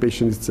problems that the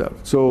patient itself.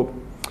 So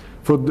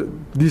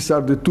these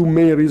are the two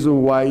main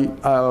reasons why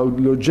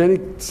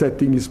allogenic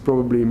setting is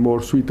probably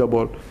more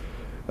suitable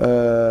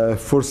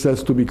for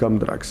cells to become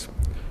drugs.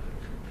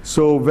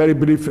 So very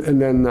brief,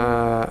 and then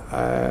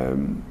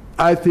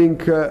I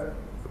think to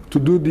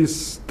do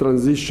this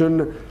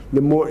transition,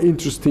 the more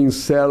interesting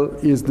cell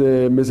is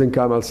the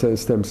mesenchymal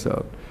stem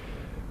cell.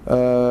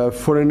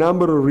 For a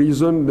number of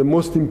reasons, the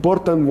most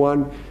important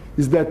one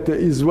is that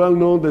it's well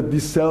known that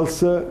these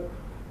cells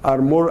are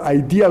more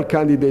ideal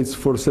candidates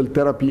for cell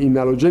therapy in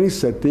allogenic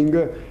setting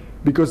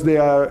because they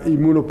are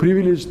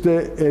immunoprivileged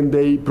and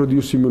they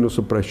produce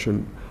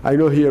immunosuppression. I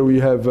know here we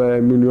have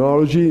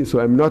immunology,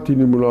 so I'm not an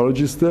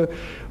immunologist,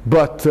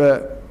 but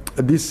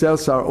these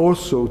cells are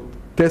also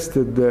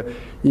tested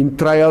in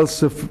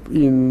trials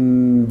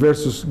in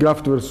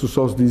graft versus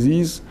host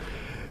disease,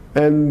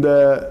 and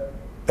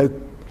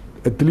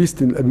at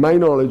least at my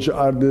knowledge,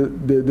 are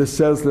the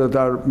cells that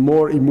are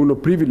more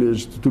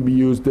immunoprivileged to be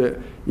used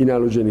in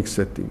allogenic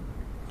setting.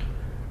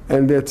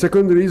 And the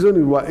second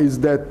reason is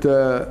that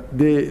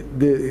the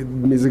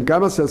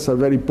mesenchymal cells are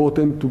very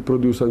potent to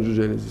produce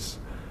angiogenesis.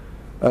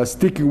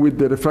 Sticking with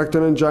the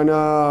refractory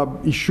angina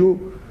issue,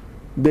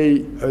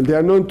 they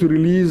are known to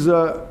release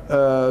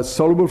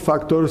soluble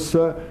factors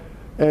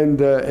and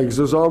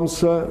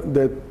exosomes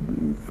that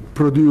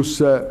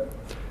produce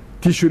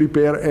tissue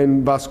repair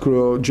and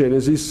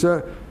vasculogenesis.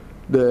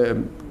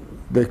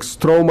 The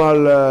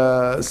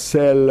stromal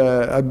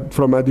cell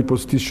from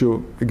adipose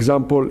tissue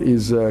example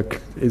is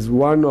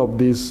one of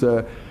these,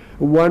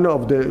 one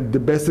of the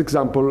best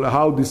example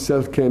how this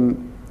cell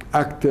can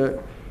act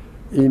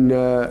in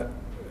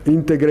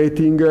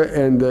integrating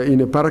and in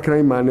a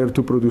paracrine manner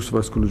to produce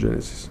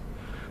vasculogenesis.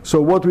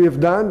 So what we have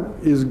done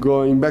is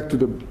going back to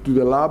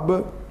the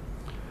lab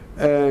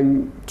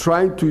and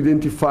trying to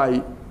identify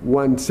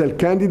one cell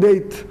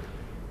candidate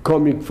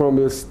coming from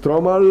a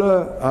stromal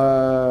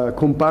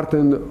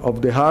compartment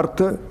of the heart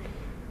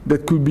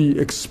that could be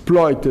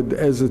exploited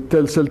as a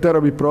cell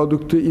therapy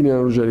product in an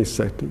allogenic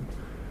setting.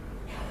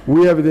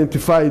 We have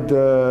identified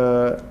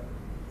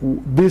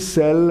this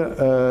cell,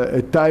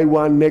 a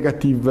Ty1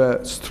 negative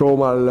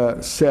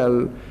stromal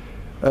cell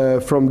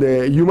from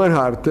the human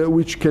heart,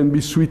 which can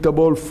be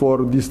suitable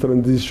for this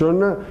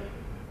transition.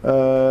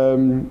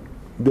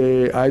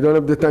 I don't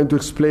have the time to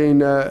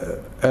explain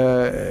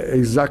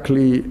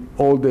exactly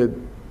all the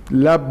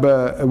lab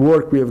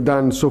work we have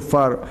done so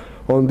far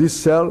on this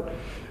cell,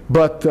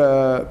 but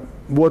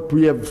what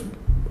we have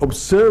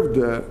observed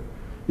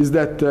is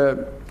that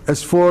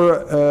as for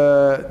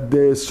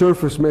the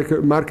surface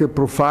marker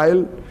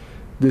profile,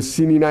 the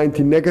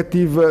CD90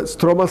 negative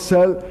stromal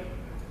cell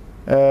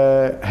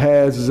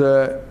has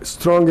a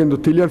strong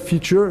endothelial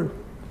feature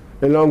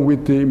along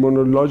with the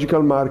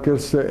immunological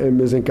markers and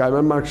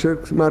mesenchymal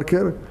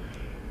marker.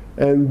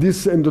 And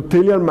these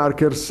endothelial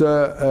markers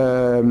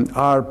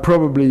are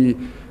probably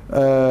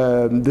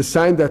the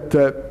sign that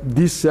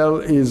this cell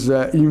is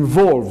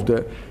involved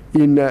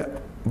in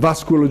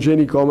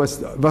vasculogenic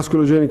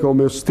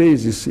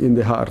homeostasis in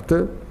the heart.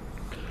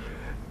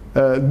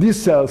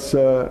 These cells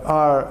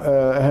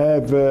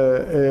have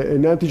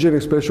an antigen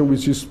expression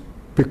which is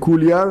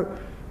peculiar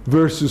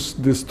versus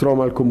the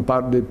stromal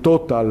the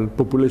total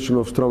population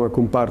of stromal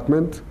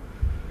compartment.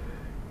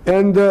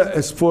 And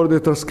as for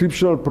the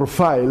transcriptional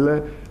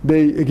profile,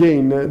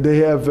 they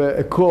have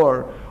a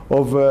core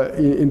of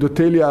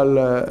endothelial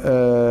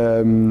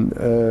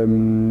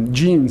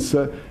genes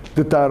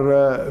that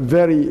are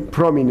very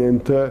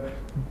prominent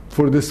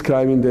for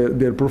describing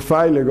their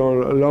profile,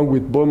 along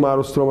with bone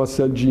marrow stromal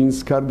cell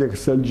genes, cardiac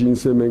cell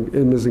genes, and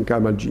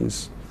mesenchymal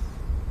genes.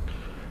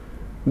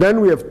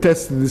 Then we have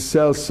tested the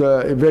cells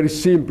very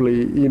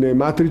simply in a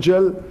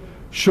matrigel,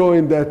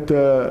 showing that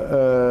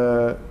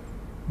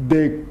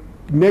the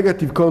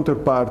negative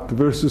counterpart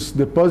versus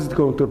the positive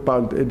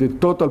counterpart, the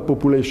total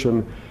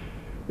population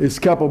is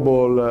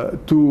capable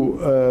to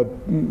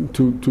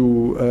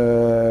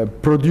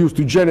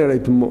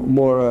generate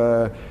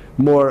more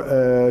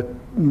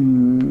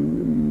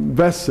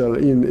vessel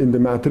in the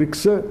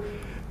matrix,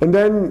 and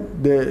then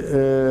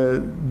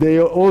they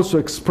also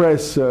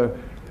express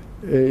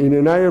in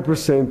a higher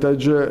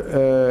percentage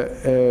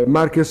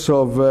markers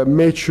of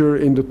mature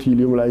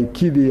endothelium like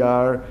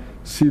KDR,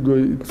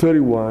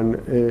 CD31,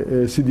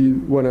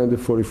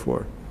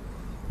 CD144.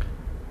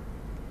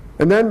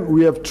 And then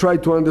we have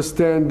tried to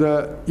understand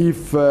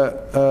if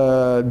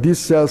these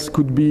cells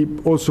could be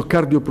also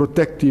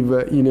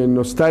cardioprotective in an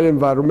hostile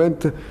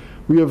environment.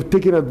 We have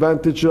taken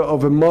advantage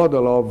of a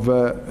model of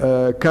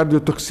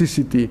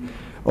cardiotoxicity,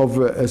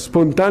 of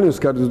spontaneous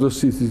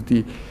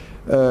cardiotoxicity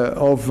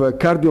of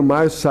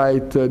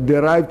cardiomyocyte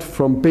derived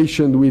from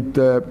patients with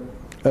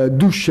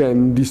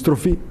Duchenne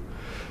dystrophy.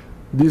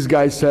 These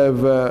guys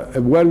have a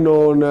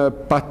well-known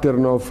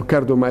pattern of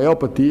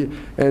cardiomyopathy,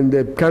 and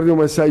the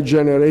cardiomyocyte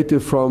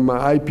generated from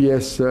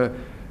IPS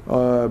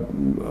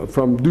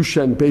from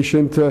Duchenne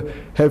patient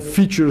have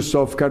features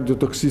of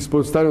cardiotoxicity,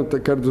 spontaneous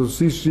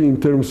cardiotoxicity in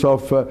terms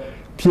of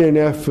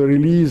TNF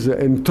release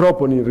and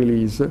troponin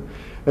release.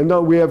 And now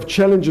we have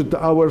challenged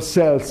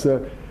ourselves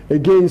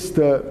against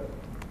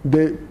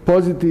the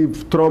positive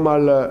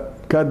stromal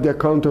cardiac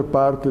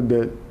counterpart,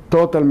 the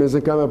total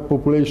mesenchymal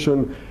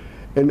population,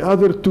 and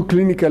other two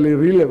clinically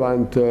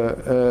relevant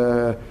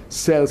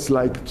cells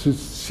like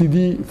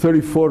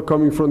CD34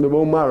 coming from the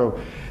bone marrow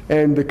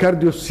and the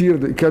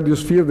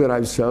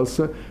cardiosphere-derived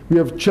cells. We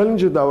have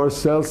challenged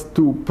ourselves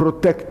to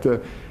protect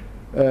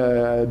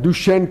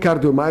Duchenne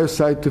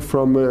cardiomyocyte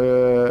from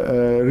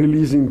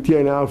releasing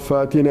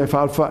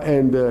TNF-alpha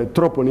and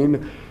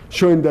troponin,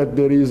 showing that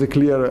there is a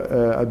clear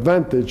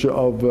advantage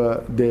of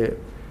the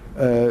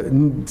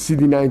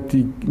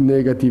CD90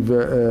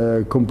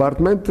 negative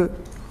compartment.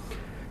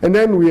 And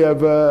then we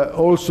have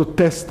also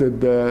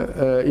tested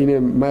in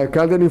a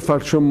myocardial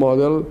infarction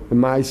model, in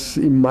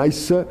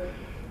mice,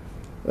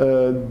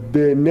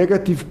 the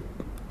negative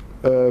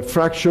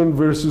fraction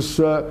versus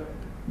the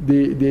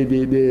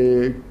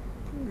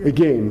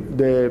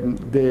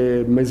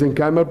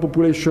mesenchymal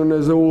population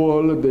as a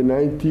whole, the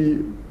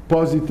 90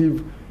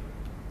 positive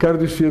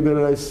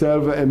cardiosphere-derived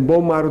cells and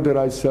bone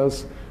marrow-derived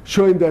cells,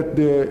 showing that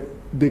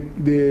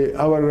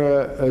our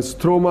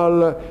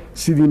stromal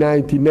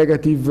CD90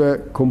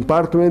 negative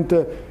compartment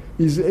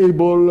is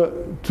able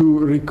to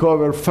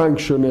recover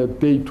function at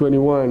day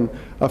 21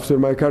 after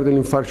myocardial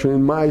infarction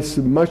in mice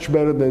much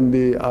better than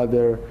the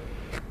other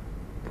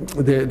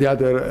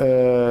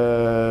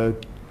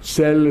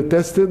cell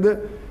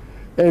tested,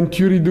 and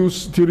to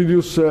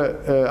reduce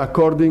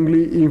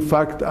accordingly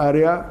infarct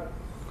area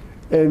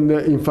and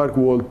infarct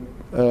wall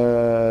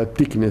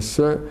thickness,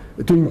 to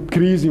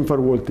increase infarct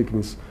wall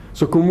thickness.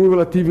 So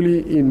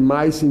cumulatively in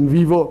mice in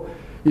vivo,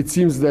 it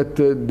seems that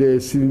the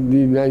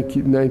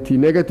CD90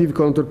 negative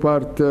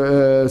counterpart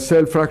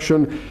cell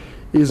fraction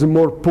is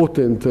more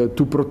potent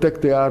to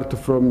protect the heart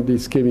from the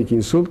ischemic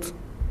insult.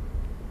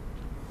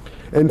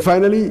 And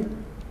finally,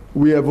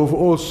 we have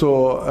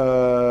also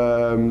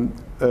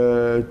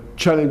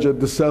challenged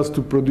the cells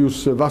to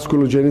produce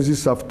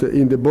vasculogenesis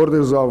in the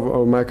borders of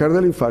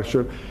myocardial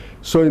infarction,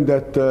 showing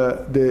that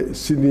the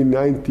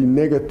CD90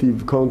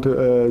 negative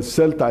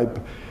cell type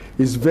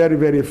is very,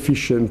 very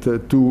efficient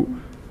to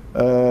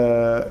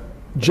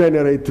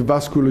generate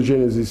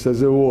vasculogenesis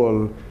as a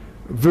whole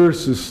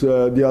versus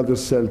the other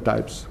cell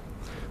types.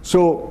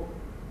 So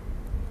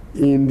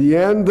in the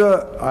end,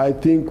 I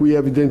think we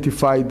have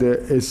identified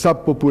a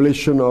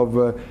subpopulation of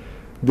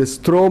the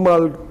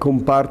stromal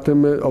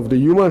compartment of the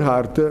human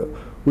heart,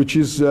 which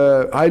is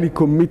highly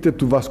committed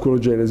to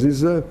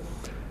vasculogenesis,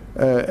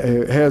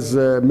 has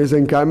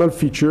mesenchymal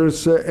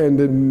features and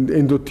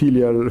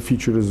endothelial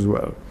features as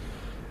well.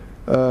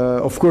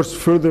 Of course,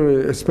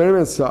 further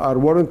experiments are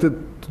warranted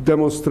to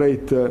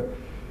demonstrate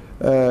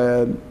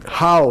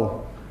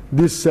how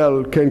this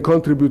cell can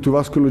contribute to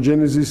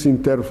vasculogenesis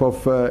in terms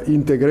of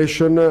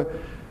integration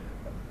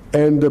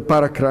and the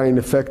paracrine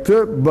effect.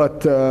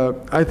 But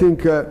I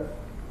think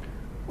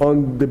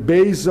on the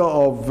base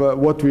of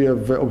what we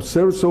have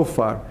observed so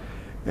far,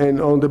 and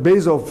on the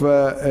base of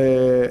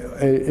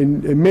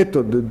a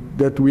method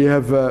that we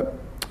have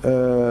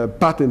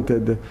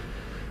patented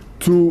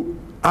to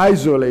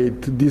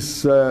isolate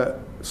this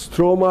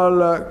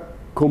stromal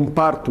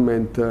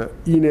compartment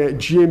in a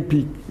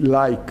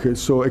GMP-like,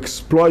 so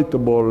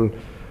exploitable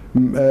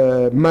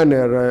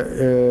manner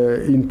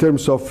in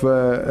terms of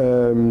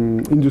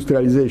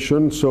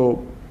industrialization,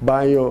 so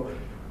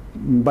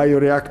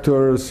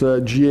bioreactors,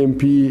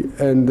 GMP,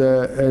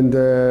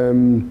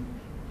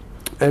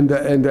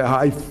 and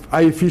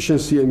high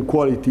efficiency and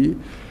quality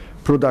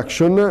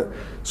production.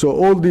 So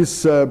all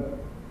this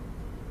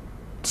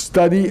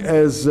study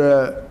has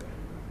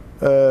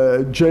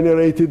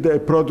generated a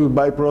product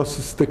by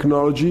process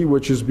technology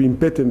which has been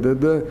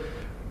patented,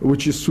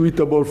 which is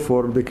suitable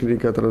for the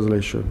clinical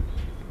translation.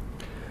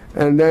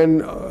 And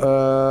then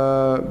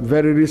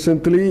very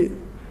recently,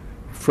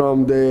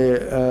 from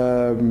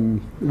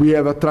we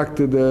have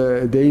attracted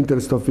the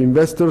interest of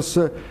investors,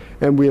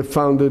 and we have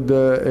founded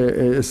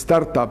a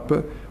startup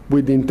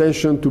with the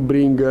intention to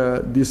bring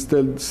this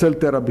cell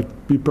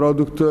therapy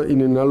product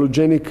in an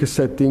allogenic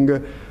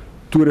setting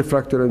to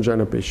refractory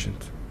angina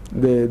patients.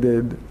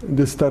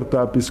 The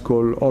startup is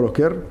called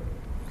Holocare.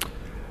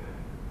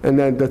 And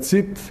then that's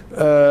it.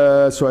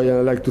 So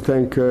I'd like to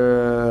thank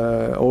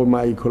all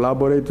my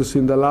collaborators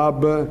in the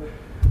lab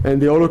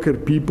and the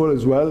Holocare people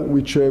as well,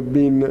 which have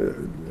been,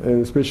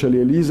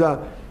 especially Elisa.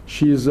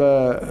 She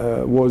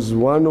was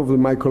one of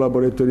my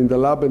collaborators in the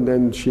lab, and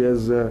then she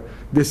has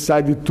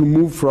decided to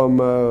move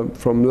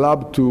from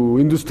lab to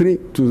industry,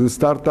 to the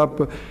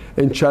startup,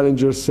 and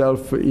challenge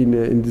herself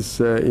in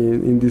this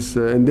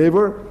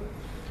endeavor.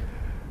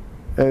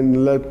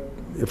 And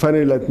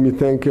finally, let me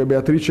thank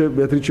Beatrice.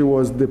 Beatrice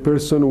was the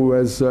person who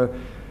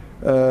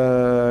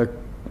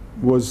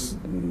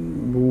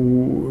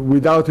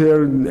without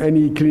her,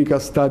 any clinical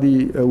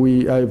study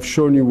I've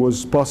shown you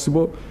was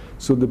possible.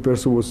 So the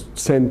person was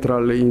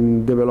central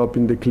in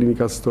developing the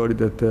clinical story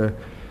that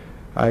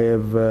I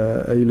have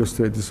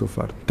illustrated so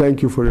far.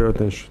 Thank you for your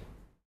attention.